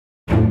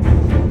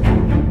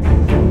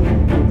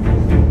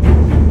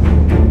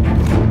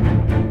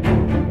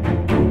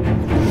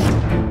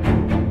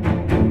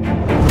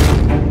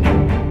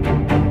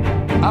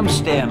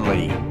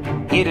Stanley,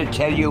 here to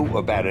tell you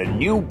about a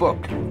new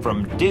book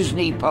from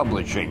Disney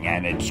Publishing,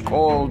 and it's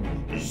called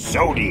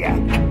Zodiac.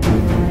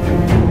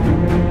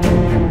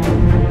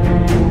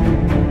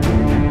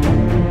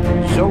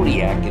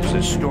 Zodiac is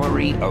a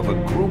story of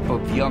a group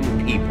of young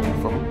people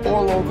from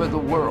all over the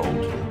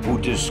world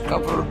who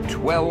discover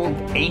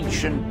 12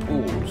 ancient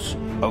pools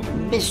of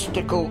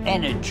mystical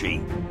energy,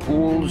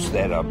 pools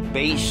that are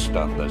based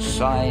on the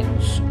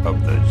signs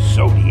of the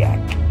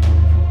Zodiac.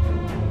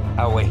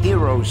 Our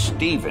hero,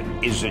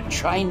 Steven, is a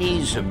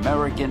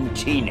Chinese-American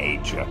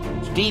teenager.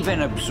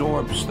 Steven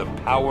absorbs the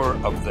power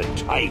of the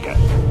tiger,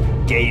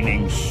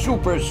 gaining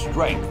super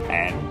strength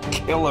and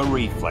killer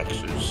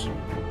reflexes.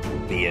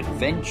 The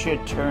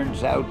adventure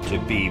turns out to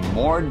be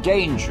more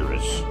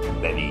dangerous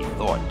than he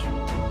thought.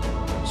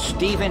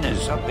 Steven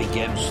is up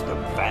against the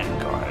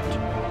Vanguard,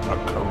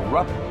 a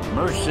corrupt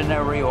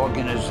mercenary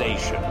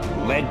organization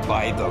led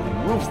by the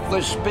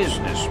ruthless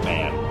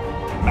businessman,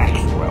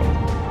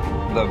 Maxwell.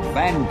 The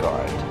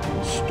Vanguard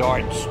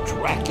starts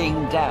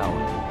tracking down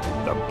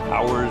the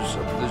powers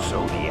of the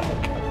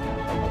Zodiac.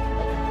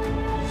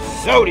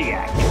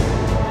 Zodiac!